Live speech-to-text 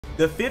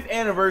The 5th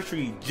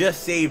anniversary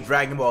just saved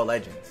Dragon Ball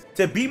Legends.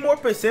 To be more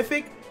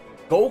specific,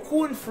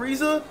 Goku and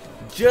Frieza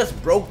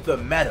just broke the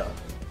meta.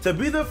 To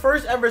be the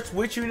first ever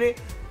Switch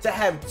unit to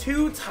have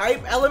 2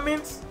 type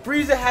elements,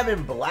 Frieza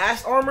having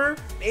blast armor,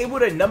 able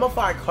to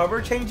nullify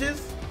cover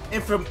changes,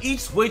 and from each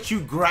switch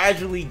you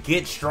gradually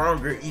get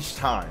stronger each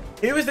time.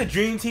 Here is the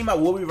dream team I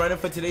will be running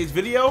for today's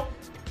video.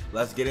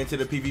 Let's get into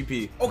the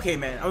PvP. Okay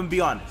man, I'm gonna be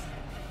honest.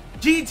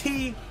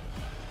 GT,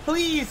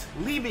 please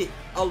leave it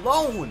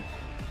alone.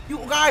 You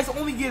guys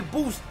only get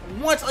boosts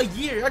once a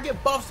year. I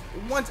get buffs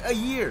once a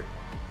year.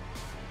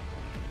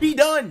 Be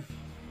done.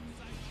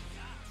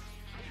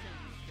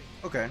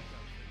 Okay.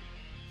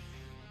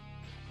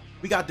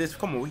 We got this.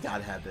 Come on, we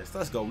gotta have this.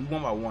 Let's go. We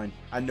won by 1.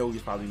 I know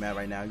he's probably mad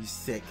right now. He's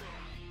sick.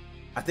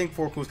 I think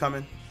 4-Cool's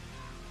coming.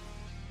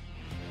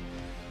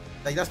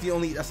 Like that's the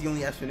only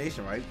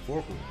explanation, right?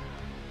 4-Cool.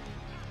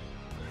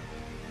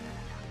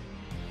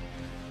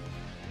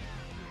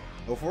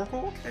 No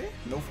 4-Cool? Okay.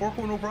 No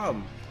 4-Cool, no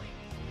problem.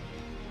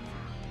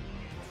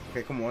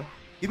 Okay, come on.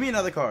 Give me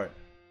another card.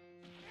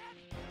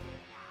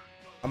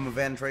 I'm a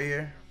Van Trey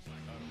here.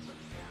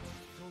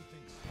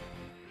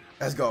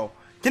 Let's go.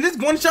 Can this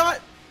one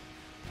shot?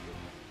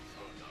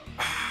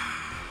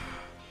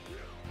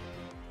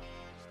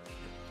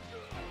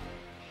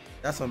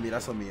 That's on me.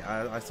 That's on me.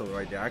 I saw it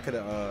right there. I could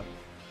have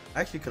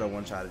actually could have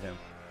one-shotted him.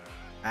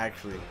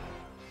 Actually,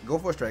 go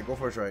for a strike. Go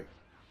for a strike.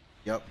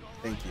 Yep.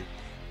 Thank you.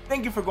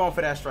 Thank you for going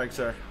for that strike,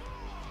 sir.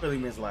 Really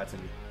means a lot to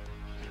me.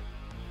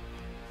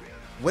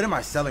 What am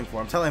I selling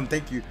for? I'm telling him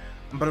thank you,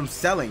 but I'm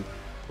selling.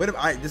 What am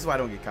I? This is why I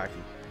don't get cocky.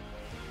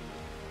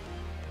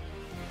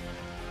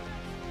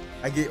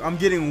 I'm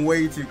getting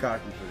way too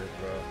cocky for this,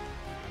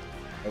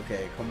 bro.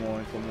 Okay, come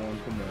on, come on,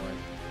 come on.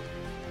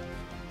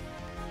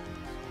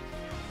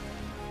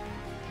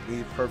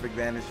 He perfect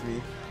vanished me.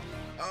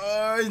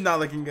 Oh, it's not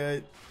looking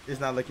good.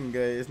 It's not looking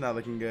good. It's not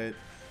looking good.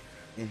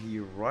 And he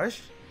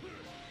rushed.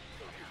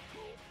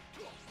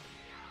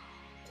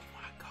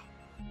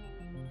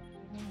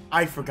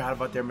 I forgot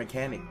about their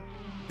mechanic.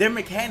 Their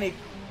mechanic.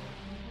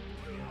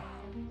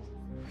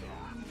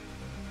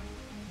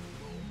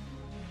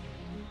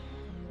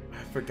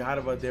 I forgot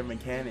about their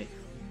mechanic.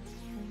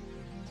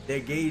 Their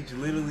gauge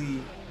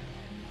literally.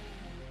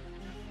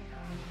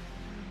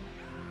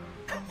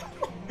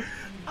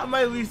 I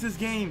might lose this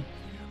game.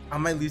 I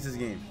might lose this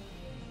game.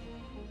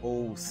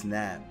 Oh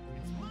snap.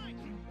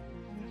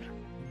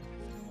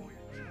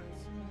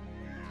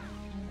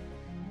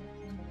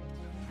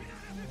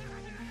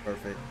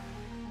 Perfect.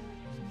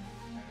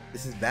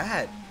 This is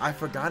bad. I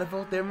forgot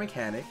about their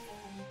mechanic.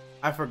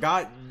 I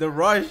forgot the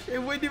rush. It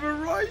wouldn't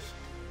even rush.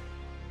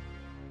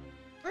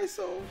 I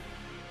saw.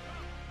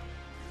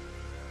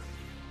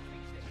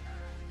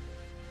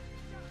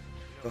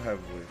 Go ahead,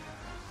 boy.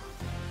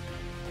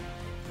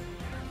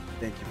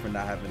 Thank you for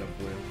not having a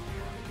blue.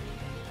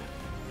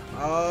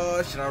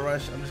 Oh, should I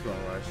rush? I'm just gonna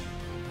rush.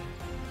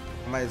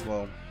 I might as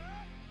well.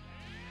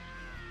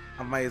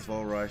 I might as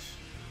well rush.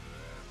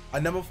 I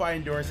nullify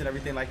endurance and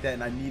everything like that,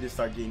 and I need to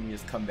start getting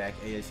this comeback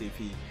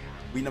ASAP.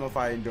 We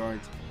nullify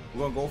endurance.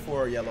 We're gonna go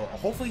for a yellow.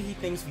 Hopefully he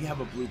thinks we have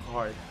a blue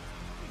card.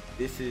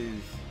 This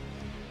is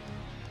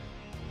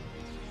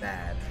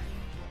bad.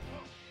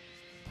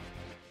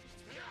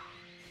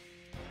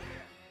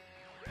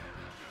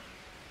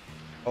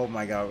 Oh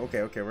my god.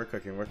 Okay, okay, we're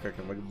cooking. We're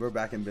cooking. We're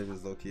back in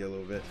business low-key a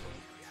little bit.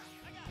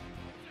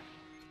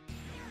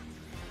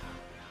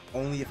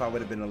 Only if I would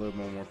have been a little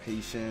more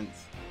patient.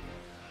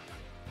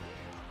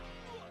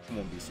 Come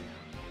on, BC.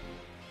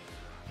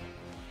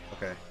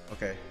 Okay,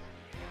 okay.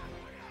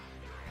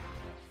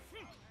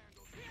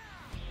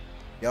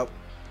 Yep.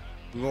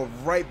 We go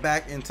right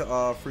back into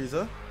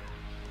Frieza.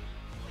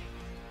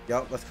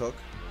 Yep, let's cook.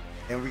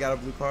 And we got a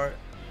blue card.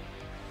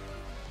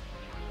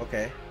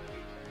 Okay.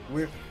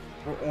 We're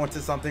onto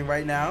something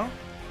right now.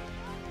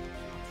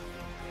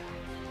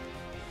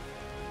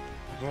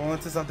 We're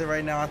onto something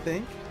right now, I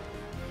think.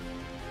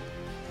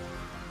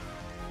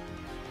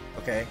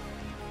 Okay.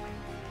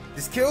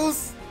 This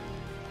kills.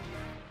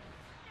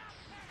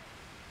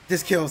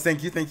 This kills.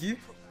 Thank you. Thank you.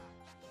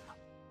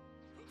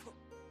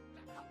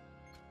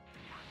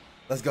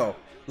 Let's go.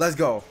 Let's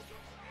go.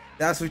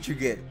 That's what you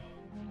get.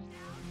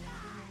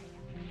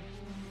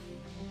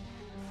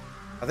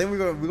 I think we're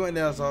going to end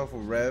this off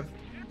with Rev.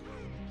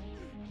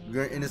 We're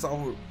going to end this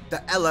off with the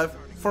LF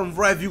from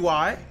Rev UI.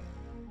 I'm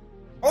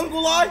gonna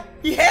lie,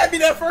 he had me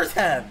that first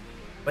half.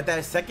 But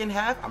that second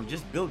half, I'm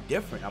just built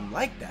different. I'm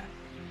like that.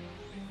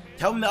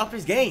 Tell him to up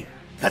his game.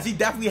 Because he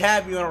definitely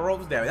had me on a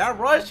ropes there. That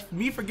rush,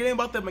 me forgetting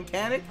about the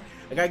mechanic,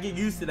 I gotta get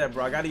used to that,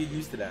 bro. I gotta get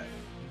used to that.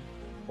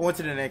 On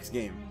to the next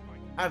game.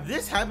 Have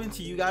this happened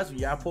to you guys when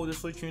y'all pull the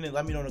Switch unit?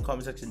 Let me know in the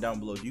comment section down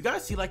below. Do you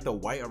guys see like the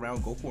white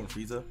around Goku and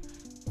Frieza?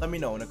 Let me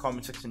know in the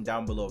comment section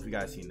down below if you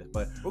guys seen this.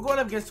 But we're going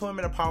up against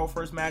Tournament of Power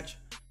first match.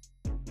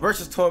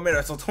 Versus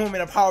Tournament. So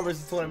Tournament of Power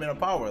versus Tournament of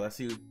Power. Let's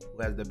see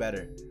who has the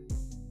better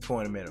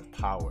Tournament of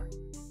Power.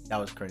 That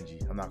was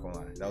cringy. I'm not gonna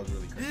lie. That was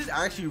really cringy. This is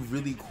actually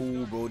really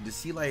cool, bro. To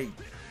see like,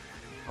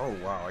 oh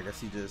wow, I guess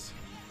he just,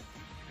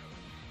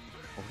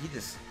 oh he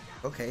just,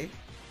 okay.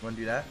 Wanna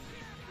do that?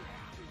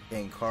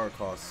 Dang, card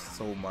costs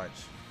so much.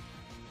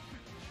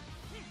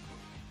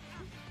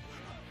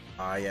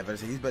 Ah, yeah, but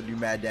he's about to do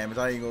mad damage.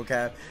 I ain't gonna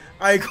cap.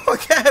 I ain't gonna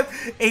cap.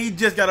 And he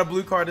just got a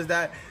blue card as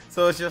that.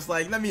 So it's just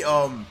like, let me get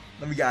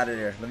out of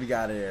there. Let me get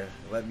out of there.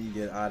 Let me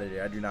get out of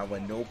there. I do not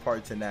want no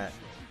parts in that.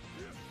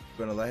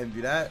 We're gonna let him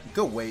do that.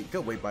 Good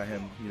weight by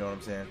him. You know what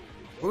I'm saying?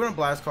 We're gonna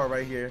blast card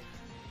right here.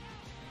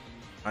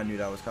 I knew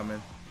that was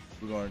coming.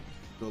 We're gonna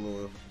do a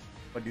little.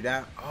 Gonna do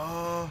that.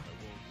 I'm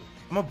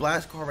gonna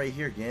blast card right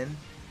here again.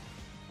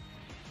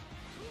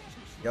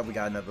 Yep, we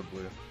got another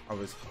blue.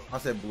 I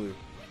said blue.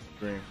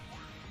 Green.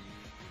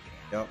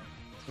 Yep.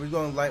 We're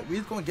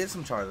just gonna get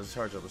some charge. Let's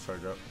charge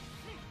up.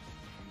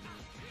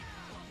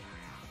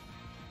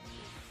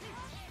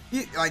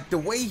 Like the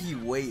way he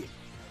wait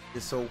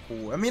is so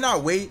cool. I mean,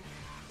 not wait.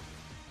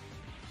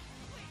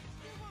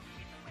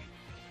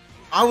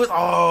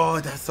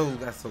 That's so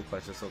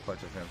clutch. That's so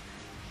clutch of him.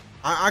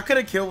 I could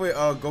have killed with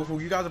Goku.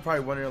 You guys are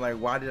probably wondering like,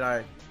 why did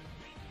I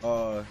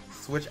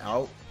switch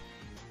out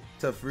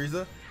to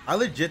Frieza? I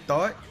legit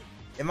thought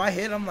in my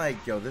head, I'm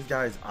like, yo, this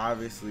guy is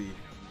obviously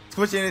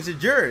switching into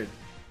Jiren,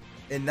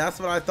 and that's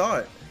what I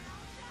thought.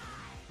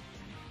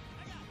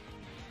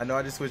 I know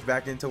I just switched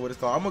back into what it's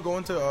called. I'm gonna go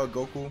into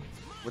Goku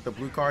with the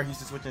blue card. He's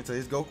to switch into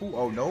his Goku.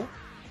 Oh no.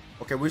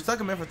 Okay, we stuck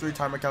him in for 3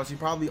 timer counts. He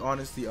probably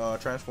honestly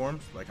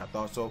transforms like I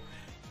thought so.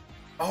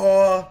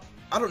 I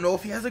don't know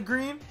if he has a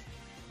green.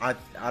 I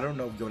don't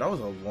know. Yo, that was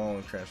a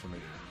long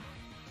transformation.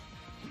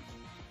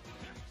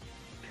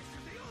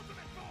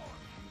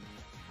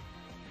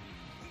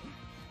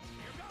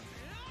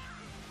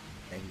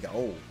 And he got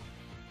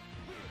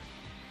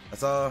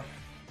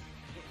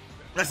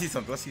let's see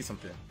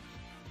something.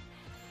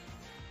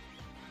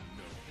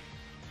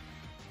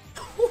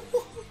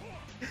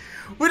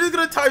 We're just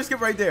gonna time skip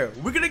right there.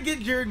 We're gonna get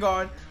Jiren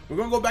gone. We're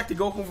gonna go back to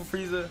Goku and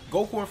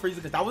Frieza,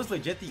 because that was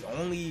legit the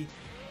only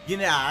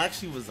unit I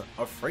actually was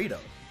afraid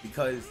of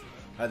because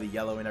of the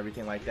yellow and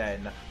everything like that.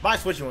 And my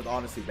switching was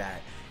honestly bad.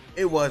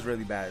 It was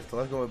really bad. So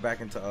let's go back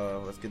into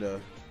let's get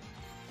a.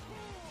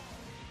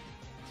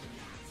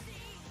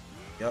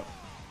 Yep.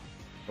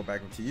 Go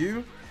back into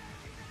you.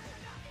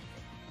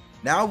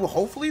 Now,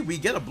 hopefully, we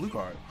get a blue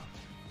card.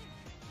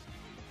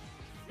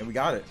 And we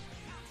got it.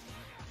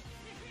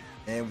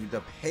 And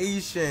the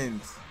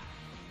patience.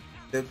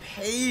 The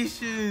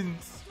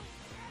patience.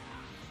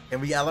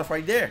 And we got left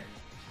right there.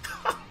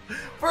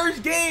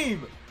 First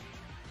game.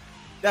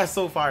 That's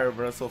so fire,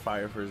 bro. That's so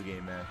fire. First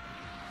game, man.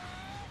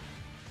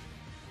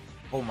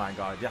 Oh my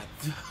god. Yeah.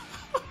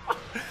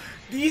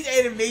 These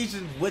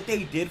animations, what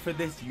they did for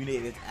this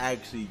unit is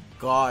actually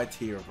god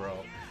tier, bro.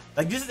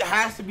 Like, this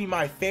has to be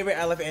my favorite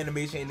LF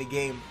animation in the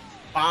game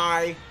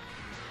by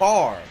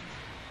far.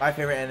 My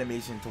favorite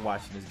animation to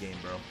watch in this game,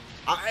 bro.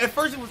 At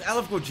first, it was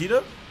LF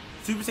Gogeta,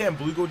 Super Saiyan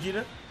Blue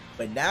Gogeta,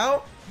 but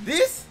now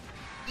this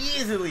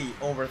easily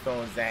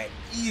overthrows that,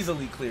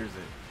 easily clears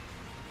it.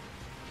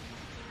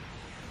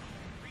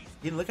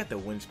 You look at the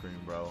windscreen,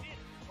 bro.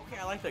 Okay,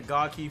 I like the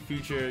God Key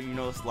feature, you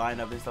know, sliding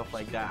up and stuff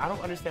like that. I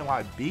don't understand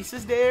why Beast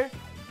is there.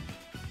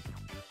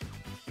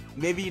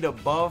 Maybe the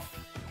buff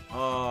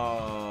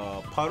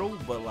Puddle,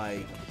 but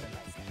like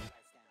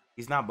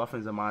he's not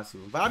buffing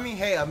Zamasu. But I mean,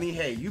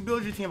 hey, you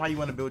build your team how you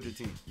want to build your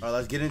team. All right,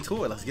 let's get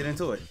into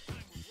it.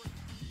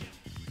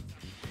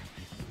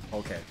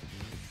 Okay.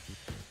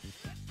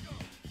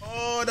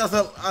 Oh,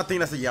 I think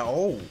that's a yeah.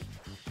 Oh,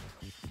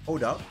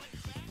 hold up.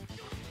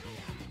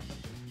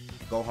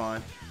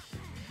 Gohan.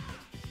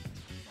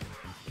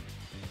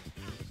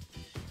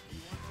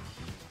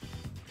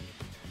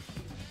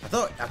 I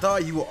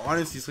thought you were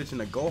honestly switching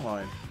to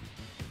Gohan.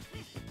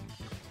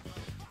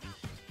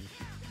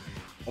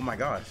 Oh my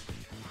gosh.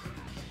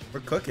 We're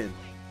cooking.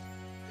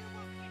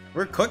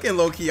 We're cooking,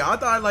 low-key. I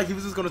thought like he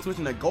was just gonna switch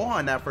into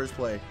Gohan that first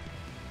play.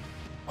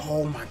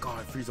 Oh my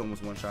god, Frieza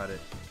almost one-shotted.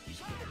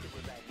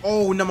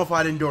 Oh,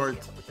 nullified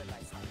endurance.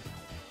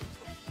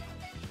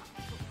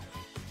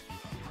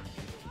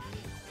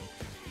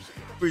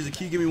 Frieza,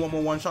 can you give me one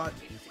more one-shot?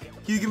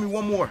 Can you give me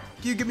one more?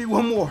 Can you give me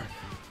one more?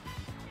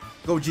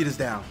 Gogeta's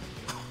down.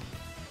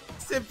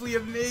 Simply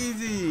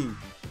amazing.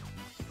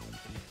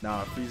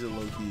 Nah, Frieza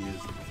low-key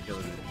is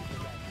killing it.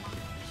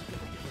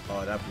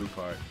 Oh, that blue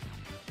card.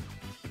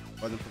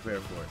 Wasn't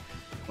prepared for it.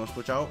 Gonna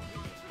switch out.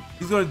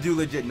 He's gonna do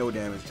legit no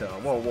damage to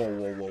him. Whoa.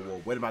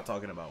 What am I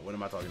talking about?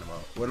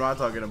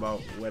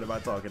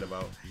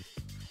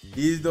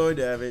 He's doing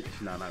damage.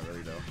 Nah, not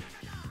really though.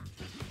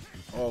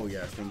 Oh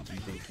yes,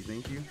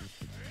 thank you.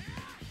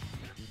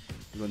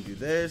 We're gonna do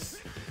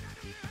this.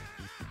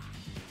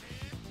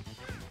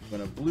 We're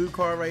gonna blue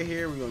card right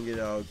here. We're gonna get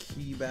our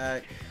key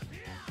back.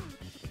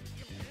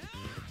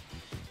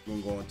 We're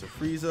gonna go into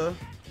Frieza.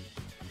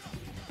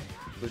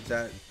 Switch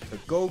that to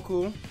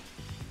Goku.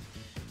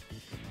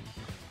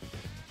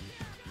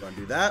 Gonna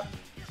do that.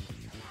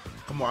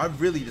 Come on, I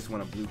really just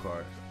want a blue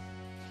card.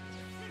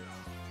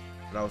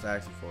 What I was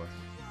asking for.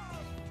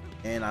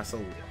 And I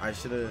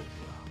should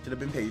have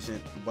been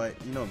patient, but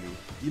you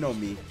know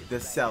me.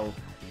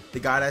 The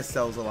guy that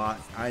sells a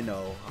lot. I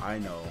know.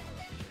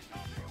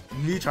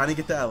 Me trying to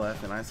get the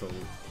LF and I sold.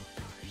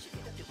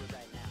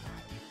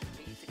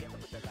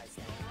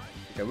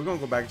 Okay, we're gonna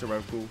go back to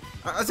Rev Cool.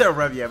 I said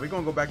Rev, yeah, we're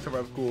gonna go back to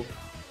Rev Cool.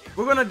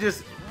 We're gonna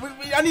just,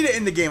 I need to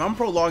end the game. I'm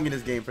prolonging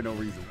this game for no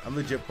reason. I'm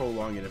legit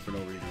prolonging it for no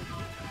reason.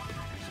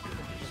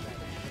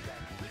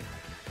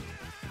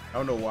 I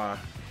don't know why.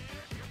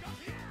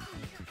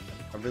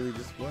 I really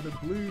just want a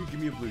blue. Give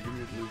me a blue, give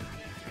me a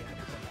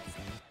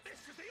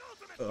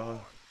blue.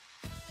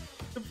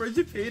 The French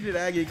painted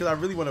Aggie because I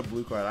really want a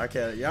blue card. I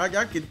can't, y'all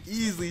can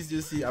easily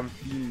just see I'm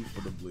fiending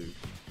for the blue.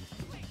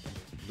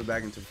 Go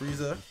back into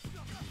Frieza.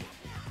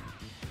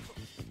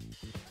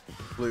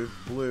 Blue,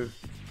 blue.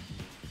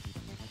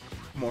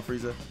 Come on,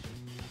 Frieza.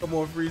 Come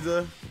on,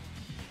 Frieza.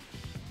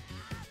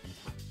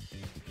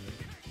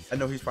 I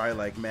know he's probably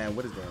like, man,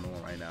 what is going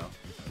on right now?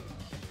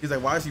 He's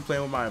like, why is he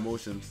playing with my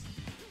emotions?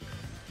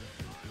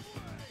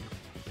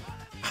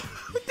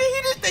 Did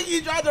he just think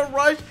he tried to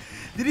rush?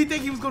 Did he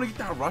think he was going to get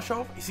that rush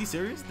off? Is he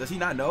serious? Does he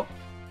not know?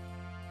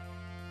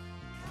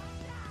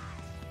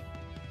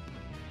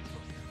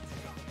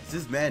 Does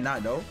this man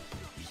not know?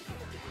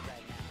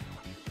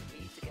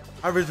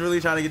 I was really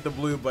trying to get the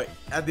blue, but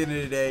at the end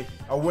of the day,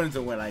 a win's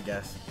a win, I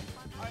guess.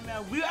 Alright,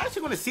 man, we're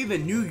actually going to see the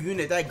new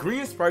unit, that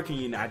green sparking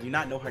unit. I do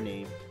not know her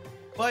name,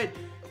 but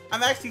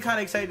I'm actually kind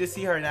of excited to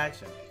see her in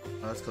action.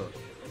 Oh, that's cool.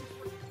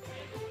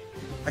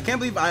 I can't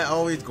believe I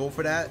always go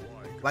for that.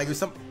 Like, if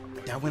some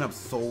that went up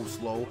so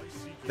slow.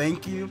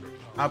 Thank you.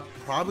 I'll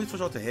probably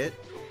switch out to hit.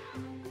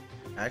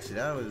 Actually,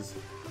 that was,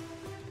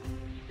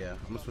 yeah,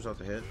 I'm gonna switch out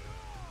to hit.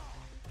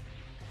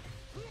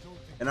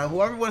 And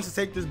whoever wants to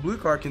take this blue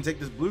card can take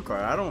this blue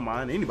card. I don't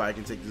mind. Anybody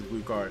can take this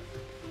blue card.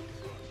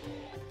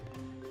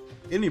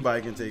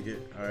 Anybody can take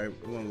it. All right,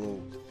 we're gonna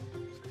go.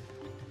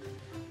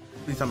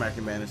 Please tell me I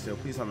can banish still.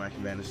 Please tell me I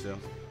can banish still.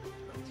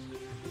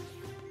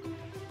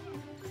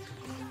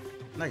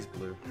 Nice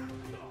blue.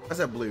 I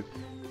said blue.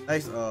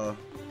 Nice,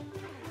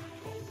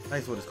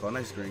 nice what it's called.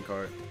 Nice green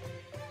card.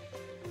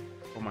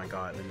 Oh my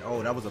god.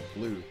 Oh, that was a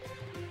blue.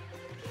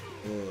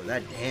 Oh,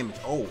 that damage.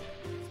 Oh.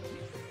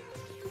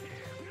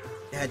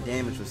 That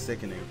damage was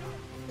sickening.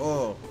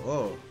 Oh,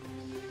 oh.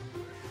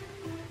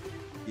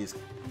 He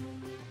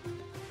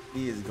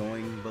is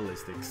going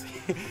ballistics.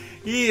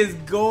 He is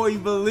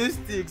going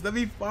ballistics. Let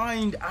me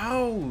find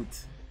out.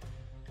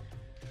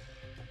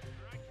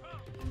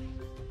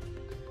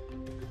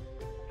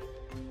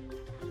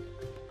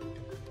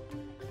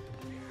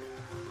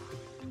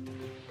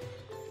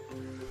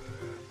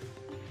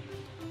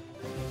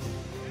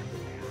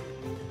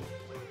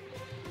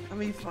 Let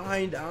me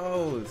find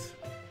out.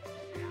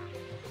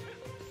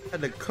 I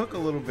had to cook a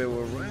little bit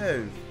with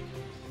Rev.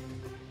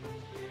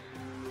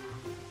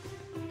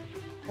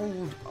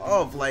 Hold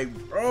up, like,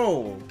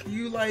 bro, can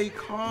you like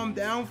calm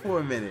down for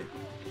a minute?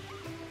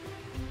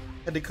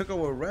 Had to cook up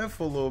with Rev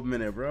for a little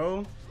minute,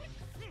 bro.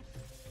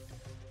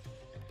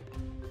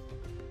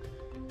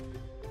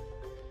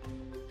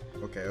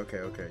 Okay, okay,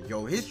 okay.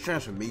 Yo, his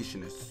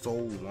transformation is so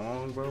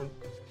long, bro.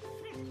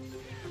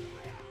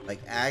 Like,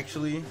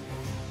 actually.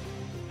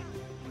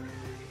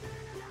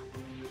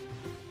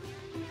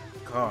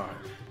 God.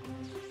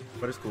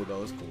 But it's cool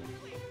though, it's cool.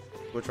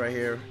 Which right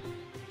here.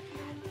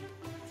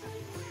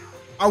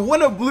 I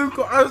want a blue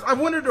card. I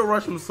wanted to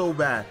rush him so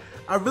bad.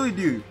 I really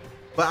do.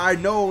 But I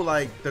know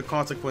like the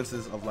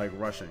consequences of like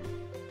rushing.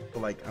 So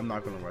like I'm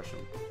not gonna rush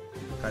him.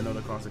 I know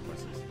the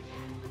consequences.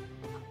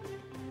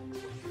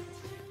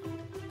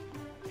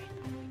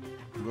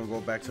 We're gonna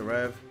go back to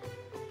Rev.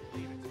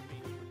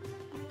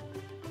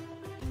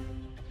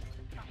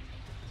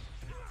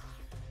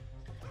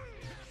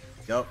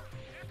 Yup.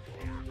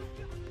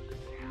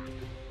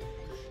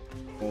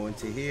 Going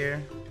to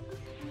here.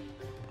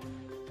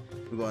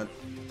 We're going to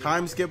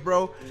time skip,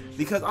 bro,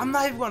 because I'm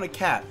not even going to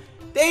cap.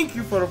 Thank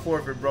you for the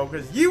forfeit, bro,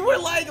 because you were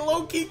like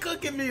low-key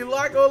cooking me.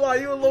 Not gonna lie,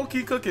 you were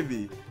low-key cooking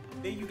me.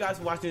 Thank you guys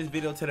for watching this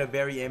video to the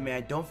very end,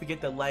 man. Don't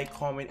forget to like,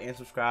 comment, and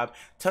subscribe.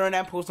 Turn on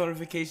that post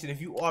notification if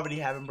you already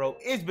haven't, bro.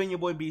 It's been your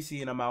boy BC,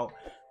 and I'm out.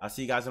 I'll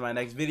see you guys in my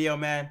next video,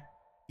 man.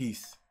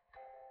 Peace.